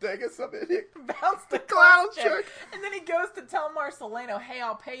bodega? Some idiot bounced a clown check. And then he goes to tell Marcelino, hey,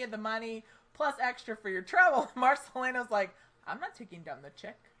 I'll pay you the money plus extra for your trouble. Marcelino's like, I'm not taking down the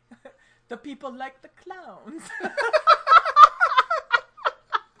check. The people like the clowns.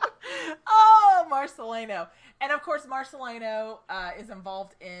 Oh, Marcelino. And of course, Marcelino is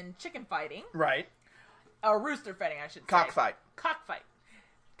involved in chicken fighting. Right. Or rooster fighting, I should say. Cockfight. Cockfight.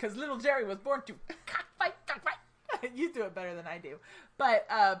 Because little Jerry was born to cockfight. You do it better than I do. But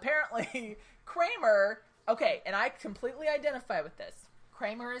apparently, Kramer, okay, and I completely identify with this.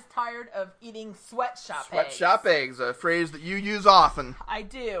 Kramer is tired of eating sweatshop eggs. Sweatshop eggs, a phrase that you use often. I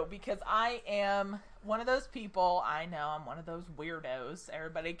do, because I am one of those people. I know I'm one of those weirdos.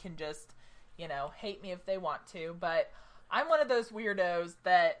 Everybody can just, you know, hate me if they want to. But I'm one of those weirdos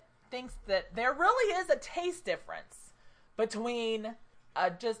that thinks that there really is a taste difference between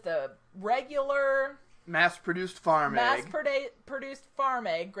just a regular mass-produced farm egg, mass-produced farm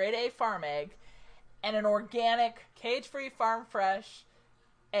egg, grade A farm egg, and an organic, cage-free, farm-fresh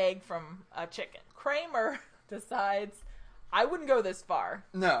egg from a chicken. Kramer decides, I wouldn't go this far.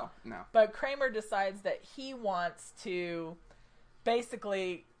 No. But Kramer decides that he wants to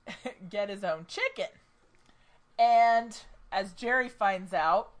basically get his own chicken. And as Jerry finds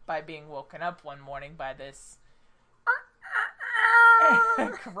out by being woken up one morning by this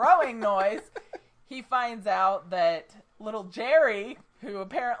crowing noise, he finds out that little Jerry, who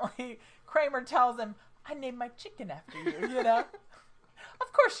apparently Kramer tells him, I named my chicken after you, you know?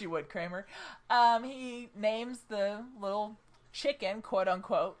 Of course you would, Kramer. He names the little chicken, quote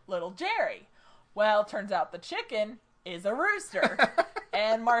unquote, little Jerry. Well, turns out the chicken is a rooster.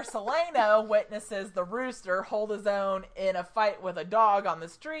 And Marcelino witnesses the rooster hold his own in a fight with a dog on the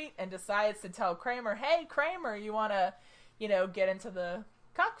street and decides to tell Kramer, hey, Kramer, you want to, you know, get into the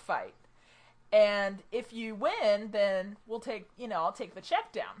cockfight. And if you win, then we'll take, you know, I'll take the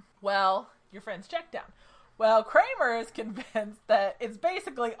check down. Well, your friend's check down. Well, Kramer is convinced that it's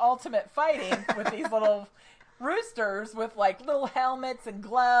basically ultimate fighting with these little roosters with like little helmets and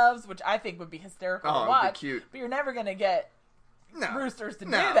gloves, which I think would be hysterical to watch. It'd be cute. But you're never going to get roosters to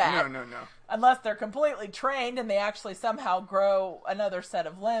do that. No. Unless they're completely trained and they actually somehow grow another set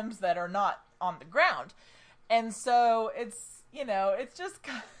of limbs that are not on the ground. And so it's, you know, it's just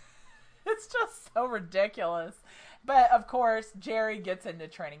so ridiculous. But of course, Jerry gets into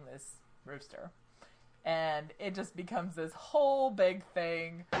training this rooster. And it just becomes this whole big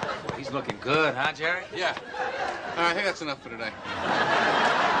thing. He's looking good, huh, Jerry? Yeah. All right, I think that's enough for today.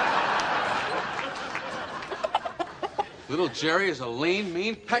 Little Jerry is a lean,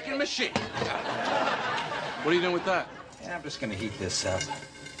 mean, pecking machine. What are you doing with that? Yeah, I'm just gonna heat this up.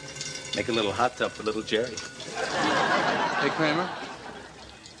 Make a little hot tub for little Jerry. Hey, Kramer.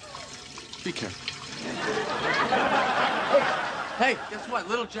 Be careful. Hey, guess what?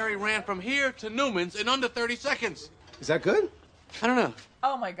 Little Jerry ran from here to Newman's in under 30 seconds. Is that good? I don't know.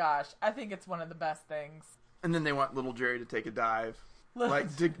 Oh my gosh, I think it's one of the best things. And then they want little Jerry to take a dive.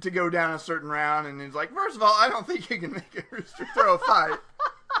 Like, to go down a certain round, and he's like, first of all, I don't think you can make a rooster throw a fight.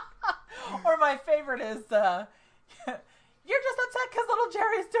 Or my favorite is, you're just upset because little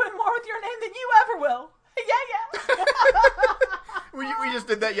Jerry's doing more with your name than you ever will. Yeah. We just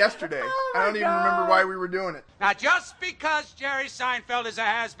did that yesterday. Oh I don't even remember why we were doing it. Now, just because Jerry Seinfeld is a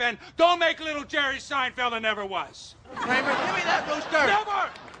has-been, don't make little Jerry Seinfeld a never was. Kramer, give me that rooster. Never!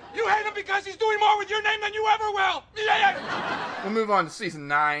 You hate him because he's doing more with your name than you ever will. We'll move on to season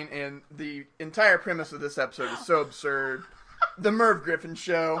 9, and the entire premise of this episode is so absurd. The Merv Griffin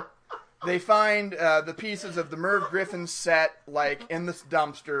Show. They find the pieces of the Merv Griffin set, like, in this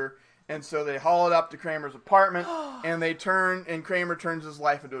dumpster, and so they haul it up to Kramer's apartment, and Kramer turns his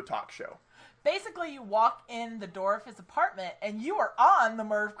life into a talk show. Basically, you walk in the door of his apartment, and you are on the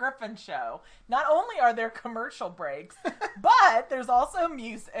Merv Griffin Show. Not only are there commercial breaks, but there's also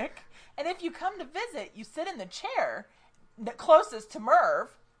music. And if you come to visit, you sit in the chair closest to Merv,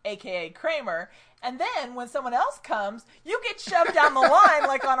 a.k.a. Kramer, and then when someone else comes, you get shoved down the line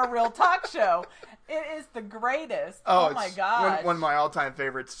like on a real talk show. It is the greatest. Oh my gosh. One of my all-time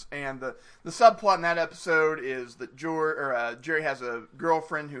favorites. And the subplot in that episode is that Jerry has a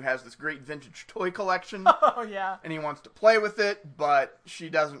girlfriend who has this great vintage toy collection. Oh, yeah. And he wants to play with it, but she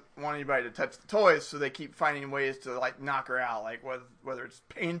doesn't want anybody to touch the toys, so they keep finding ways to, like, knock her out. Like, whether it's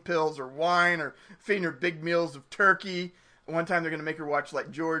pain pills or wine or feeding her big meals of turkey. One time they're going to make her watch,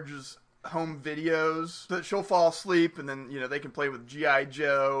 like, George's home videos so that she'll fall asleep, and then, they can play with G.I.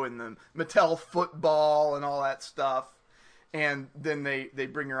 Joe and the Mattel football and all that stuff. And then they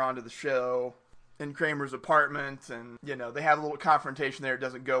bring her onto the show in Kramer's apartment, and, they have a little confrontation there. It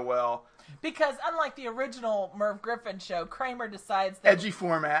doesn't go well. Because unlike the original Merv Griffin Show, Kramer decides that edgy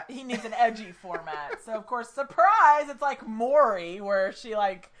format. He needs an edgy format. So, of course, surprise, it's like Maury, where she,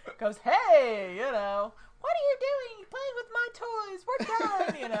 like, goes, hey, what are you doing? Playing with my toys. We're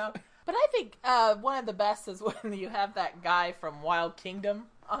done, But I think one of the best is when you have that guy from Wild Kingdom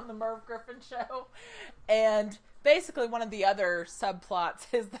on the Merv Griffin Show. And basically one of the other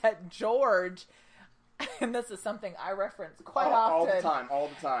subplots is that George, and this is something I reference quite often. All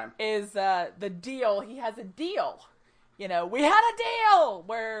the time. Is the deal. He has a deal. We had a deal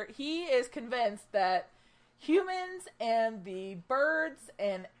where he is convinced that humans and the birds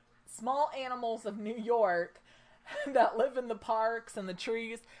and small animals of New York that live in the parks and the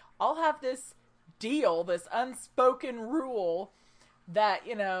trees all have this deal, this unspoken rule that,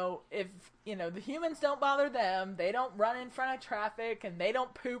 if, the humans don't bother them, they don't run in front of traffic, and they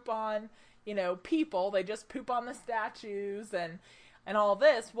don't poop on, people, they just poop on the statues and all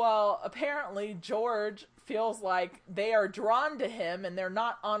this. Well, apparently George feels like they are drawn to him and they're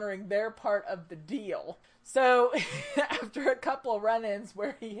not honoring their part of the deal. So, after a couple of run-ins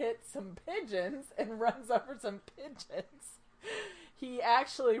where he hits some pigeons and runs over some pigeons, he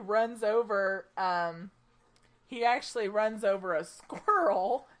actually runs over a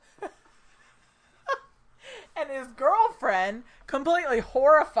squirrel. And his girlfriend, completely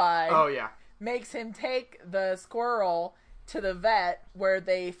horrified, makes him take the squirrel to the vet, where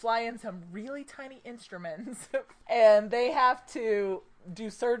they fly in some really tiny instruments, and they have to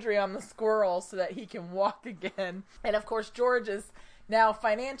do surgery on the squirrel so that he can walk again. And of course, George is now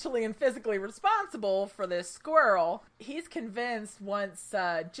financially and physically responsible for this squirrel. He's convinced once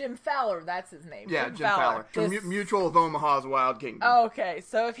Jim Fowler, that's his name. Yeah, Jim Fowler. From Mutual of Omaha's Wild Kingdom. Okay,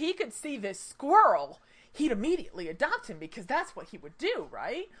 so if he could see this squirrel, he'd immediately adopt him, because that's what he would do,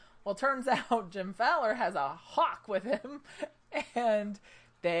 right? Well, turns out Jim Fowler has a hawk with him, and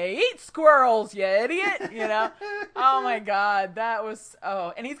they eat squirrels, you idiot, Oh my God, that was,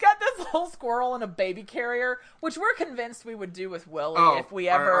 and he's got this little squirrel in a baby carrier, which we're convinced we would do with Willie if we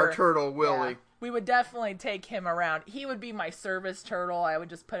ever. Our turtle, Willie. Yeah, we would definitely take him around. He would be my service turtle. I would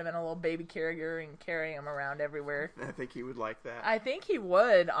just put him in a little baby carrier and carry him around everywhere. I think he would like that. I think he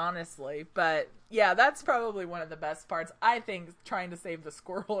would, honestly, but yeah, that's probably one of the best parts. I think trying to save the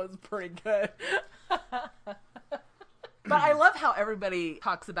squirrel is pretty good. But I love how everybody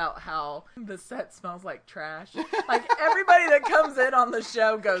talks about how the set smells like trash. Like, everybody that comes in on the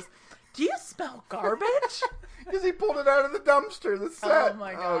show goes, do you smell garbage? Because he pulled it out of the dumpster, the set. Oh,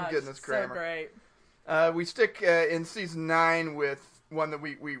 my gosh. Oh, goodness, Kramer. So great. We stick in season 9 with one that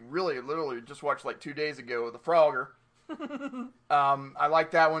we really literally just watched like 2 days ago, The Frogger. I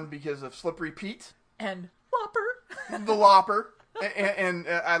like that one because of Slippery Pete. And Lopper. The Lopper. And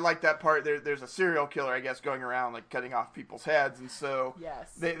I like that part. There's a serial killer, I guess, going around like cutting off people's heads, and so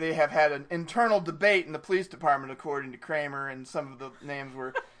they have had an internal debate in the police department, according to Kramer, and some of the names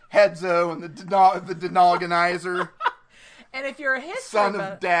were Hedzo and the Denogonizer. And if you're a history son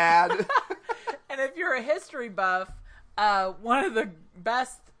of Dad, and if you're a history buff, one of the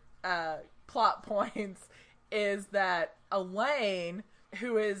best plot points is that Elaine,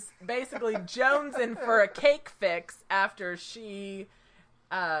 who is basically jonesing for a cake fix after she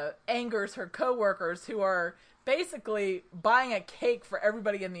angers her coworkers, who are basically buying a cake for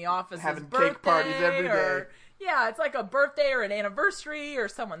everybody in the office. Having cake parties every day. Yeah, it's like a birthday or an anniversary, or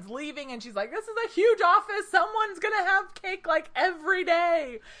someone's leaving, and she's like, this is a huge office. Someone's going to have cake like every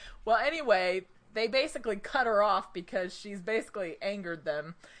day. Well, anyway, they basically cut her off because she's basically angered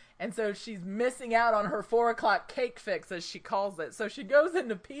them. And so she's missing out on her 4 o'clock cake fix, as she calls it. So she goes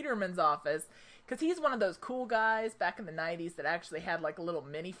into Peterman's office, because he's one of those cool guys back in the 90s that actually had like a little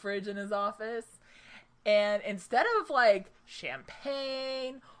mini fridge in his office. And instead of like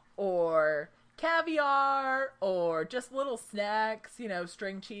champagne or caviar or just little snacks,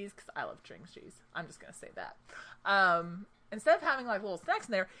 string cheese, because I love string cheese. I'm just going to say that. Instead of having like little snacks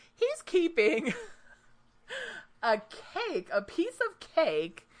in there, he's keeping a piece of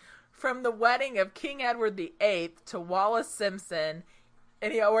cake from the wedding of King Edward VIII to Wallace Simpson.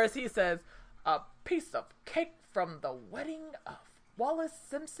 And whereas he says, a piece of cake from the wedding of Wallace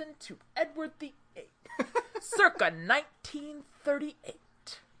Simpson to Edward VIII, circa 1938.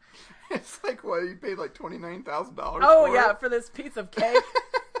 It's like, what, you paid like $29,000 Oh, for yeah, it? for this piece of cake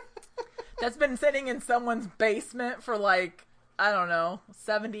that's been sitting in someone's basement for like, I don't know,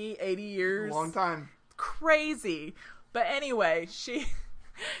 70, 80 years. A long time. Crazy. But anyway, she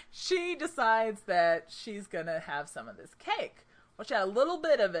decides that she's going to have some of this cake. Well, she had a little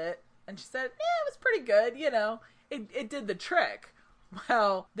bit of it, and she said, it was pretty good, It did the trick.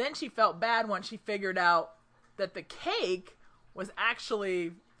 Well, then she felt bad once she figured out that the cake was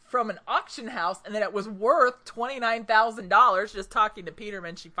actually from an auction house and that it was worth $29,000. Just talking to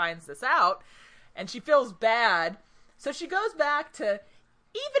Peterman, she finds this out, and she feels bad. So she goes back to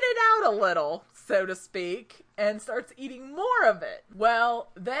even it out a little, so to speak, and starts eating more of it. Well,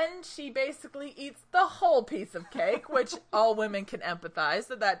 then she basically eats the whole piece of cake, which all women can empathize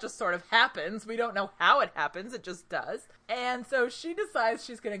that just sort of happens. We don't know how it happens, it just does. And so she decides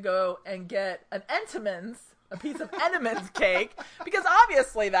she's going to go and get a piece of Entenmann's cake, because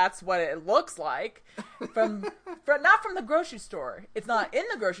obviously that's what it looks like. Not from the grocery store. It's not in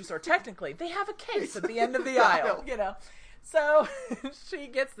the grocery store, technically. They have a case at the end of the aisle, So she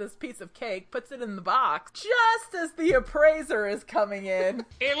gets this piece of cake, puts it in the box, just as the appraiser is coming in.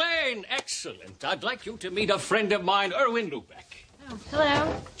 Elaine, excellent. I'd like you to meet a friend of mine, Erwin Lubeck. Oh,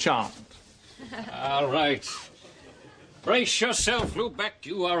 hello. Charmed. All right. Brace yourself, Lubeck.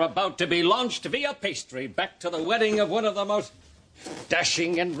 You are about to be launched via pastry back to the wedding of one of the most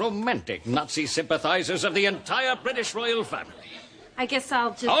dashing and romantic Nazi sympathizers of the entire British royal family. I guess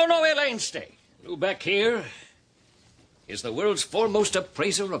I'll just... Oh, no, Elaine, stay. Lubeck here is the world's foremost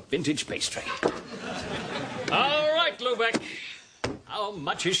appraiser of vintage pastry. All right, Lubeck. How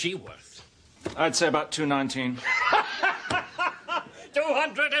much is she worth? I'd say about $219.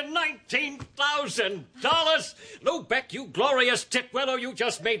 $219,000? Lubeck, you glorious titwillow, you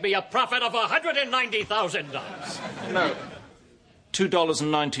just made me a profit of $190,000. No,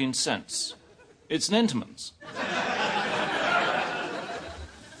 $2.19. It's an Entenmann's.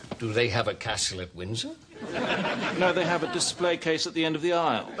 Do they have a castle at Windsor? No, they have a display case at the end of the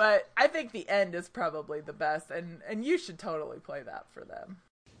aisle. But I think the end is probably the best, and you should totally play that for them.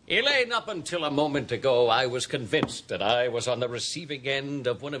 Elaine, up until a moment ago, I was convinced that I was on the receiving end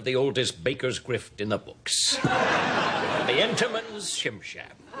of one of the oldest baker's grift in the books. The Entenmann's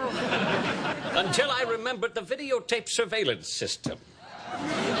Shim-Sham. Until I remembered the videotape surveillance system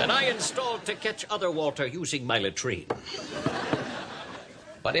that I installed to catch other Walter using my latrine.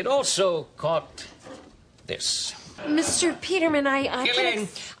 But it also caught this. Mr. Peterman, I Elaine,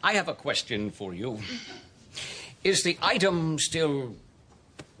 I have a question for you. Is the item still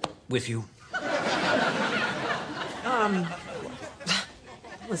with you?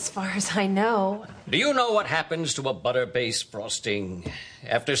 As far as I know. Do you know what happens to a butter-based frosting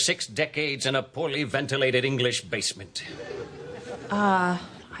after 6 decades in a poorly ventilated English basement?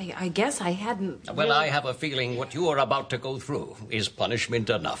 I guess I hadn't... Well, really... I have a feeling what you are about to go through is punishment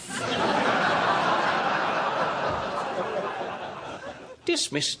enough.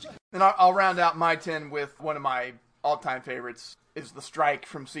 Dismissed. And I'll round out my 10 with one of my all-time favorites, is The Strike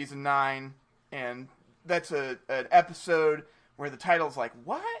from season 9. And that's an episode where the title's like,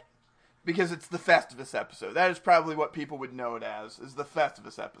 what? Because it's the Festivus episode. That is probably what people would know it as, is the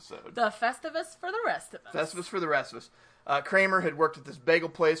Festivus episode. The Festivus for the rest of us. Festivus for the rest of us. Kramer had worked at this bagel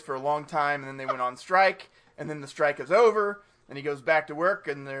place for a long time, and then they went on strike, and then the strike is over, and he goes back to work,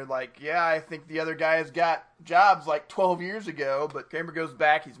 and they're like, yeah, I think the other guys got jobs like 12 years ago, but Kramer goes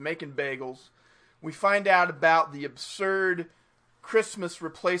back, he's making bagels. We find out about the absurd Christmas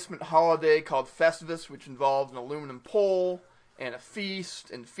replacement holiday called Festivus, which involves an aluminum pole and a feast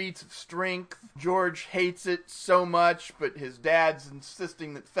and feats of strength. George hates it so much, but his dad's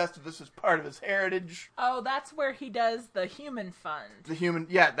insisting that Festivus is part of his heritage. Oh, that's where he does the human fund.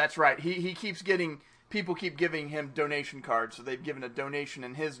 Yeah, that's right. He keeps getting, people keep giving him donation cards, so they've given a donation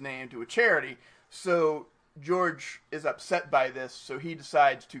in his name to a charity. So George is upset by this, so he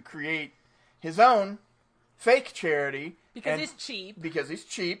decides to create his own fake charity. Because he's cheap. Because he's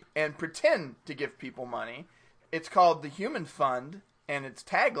cheap, and pretend to give people money. It's called the Human Fund, and its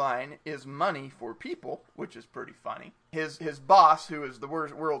tagline is money for people, which is pretty funny. His boss, who is the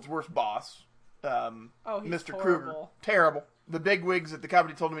world's worst boss, Mr. Kruger. horrible. Terrible. The bigwigs at the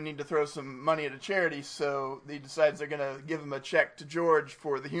company told him he needed to throw some money at a charity, so he decides they're going to give him a check to George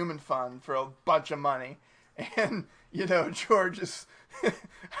for the Human Fund for a bunch of money. And, George is... I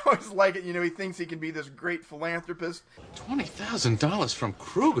always like it, he thinks he can be this great philanthropist. $20,000 from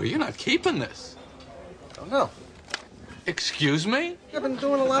Kruger? You're not keeping this. Oh, no. Excuse me? I've been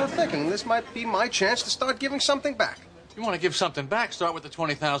doing a lot of thinking. This might be my chance to start giving something back. You want to give something back, start with the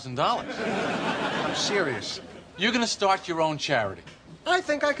 $20,000. I'm serious. You're going to start your own charity. I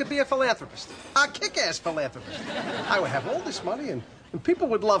think I could be a philanthropist. A kick-ass philanthropist. I would have all this money and people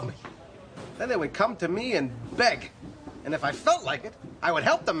would love me. Then they would come to me and beg. And if I felt like it, I would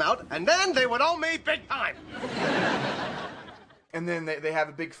help them out, and then they would owe me big time. And then they have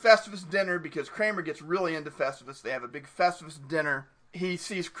a big Festivus dinner because Kramer gets really into Festivus. They have a big Festivus dinner. He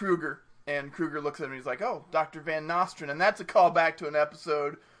sees Kruger, and Kruger looks at him and he's like, oh, Dr. Van Nostrand. And that's a callback to an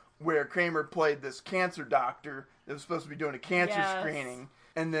episode where Kramer played this cancer doctor that was supposed to be doing a cancer screening.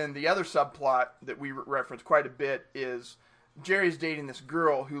 And then the other subplot that we reference quite a bit is Jerry's dating this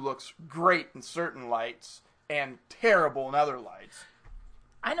girl who looks great in certain lights and terrible in other lights.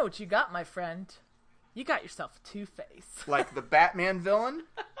 I know what you got, my friend. You got yourself a Two-Face. Like the Batman villain?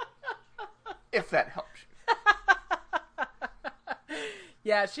 If that helps you.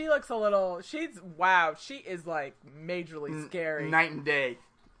 Yeah, she looks a little... she is like majorly scary. Night and day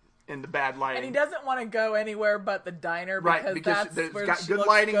in the bad lighting. And he doesn't want to go anywhere but the diner because there's where got she good looks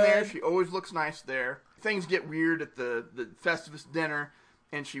lighting good. there. She always looks nice there. Things get weird at the Festivus dinner,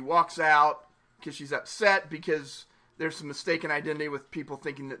 and she walks out because she's upset because there's some mistaken identity with people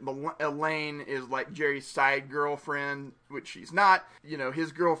thinking that Elaine is like Jerry's side girlfriend, which she's not.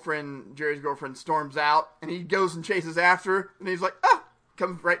 His girlfriend, Jerry's girlfriend, storms out, and he goes and chases after her, and he's like,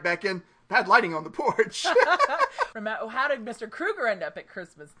 comes right back in. Bad lighting on the porch. How did Mr. Kruger end up at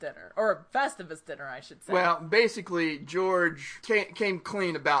Christmas dinner? Or Festivus dinner, I should say. Well, basically, George came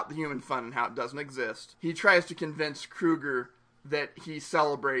clean about the Human Fund and how it doesn't exist. He tries to convince Kruger that he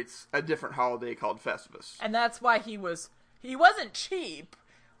celebrates a different holiday called Festivus. And that's why he wasn't cheap,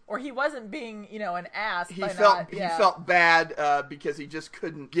 or he wasn't being, an ass. He felt bad because he just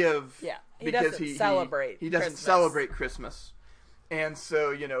couldn't give. Yeah, he because doesn't celebrate. He doesn't celebrate Christmas, and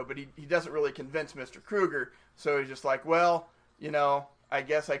so but he doesn't really convince Mr. Kruger. So he's just like, well, I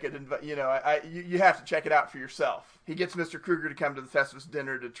guess I could invite. You have to check it out for yourself. He gets Mr. Kruger to come to the Festivus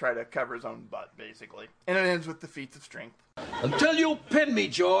dinner to try to cover his own butt, basically, and it ends with the feats of strength. Until you pin me,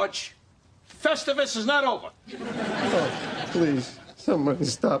 George, Festivus is not over. Oh, please, somebody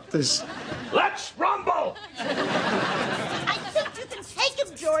stop this. Let's rumble! I think you can take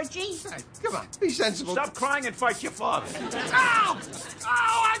him, Georgie. Hey, come on, be sensible. Stop crying and fight your father. Ow! Oh,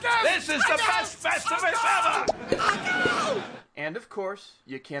 I got This is the best Festivus ever! And, of course,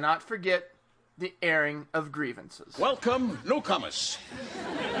 you cannot forget the airing of grievances. Welcome, newcomers.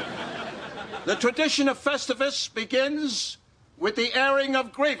 The tradition of Festivus begins with the airing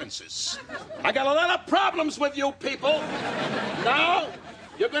of grievances. I got a lot of problems with you people. Now,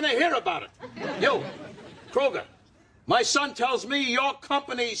 you're going to hear about it. You, Kruger, my son tells me your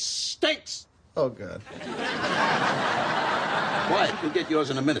company stinks. Oh, God. Quiet, you'll get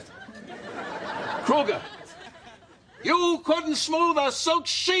yours in a minute. Kruger, you couldn't smooth a silk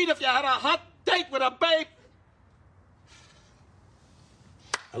sheet if you had a hot date with a babe.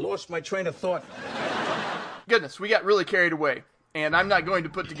 I lost my train of thought. Goodness, we got really carried away. And I'm not going to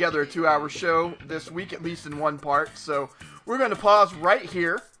put together a 2-hour show this week, at least in one part. So we're going to pause right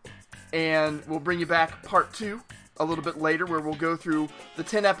here, and we'll bring you back part 2 a little bit later, where we'll go through the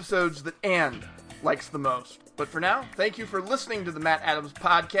 10 episodes that Ann likes the most. But for now, thank you for listening to the Matt Adams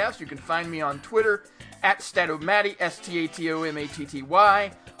Podcast. You can find me on Twitter at Statomatty,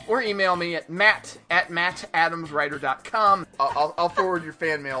 STATOMATTY, or email me at matt@mattadamswriter.com. I'll forward your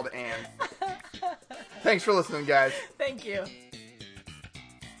fan mail to Ann. Thanks for listening, guys. Thank you.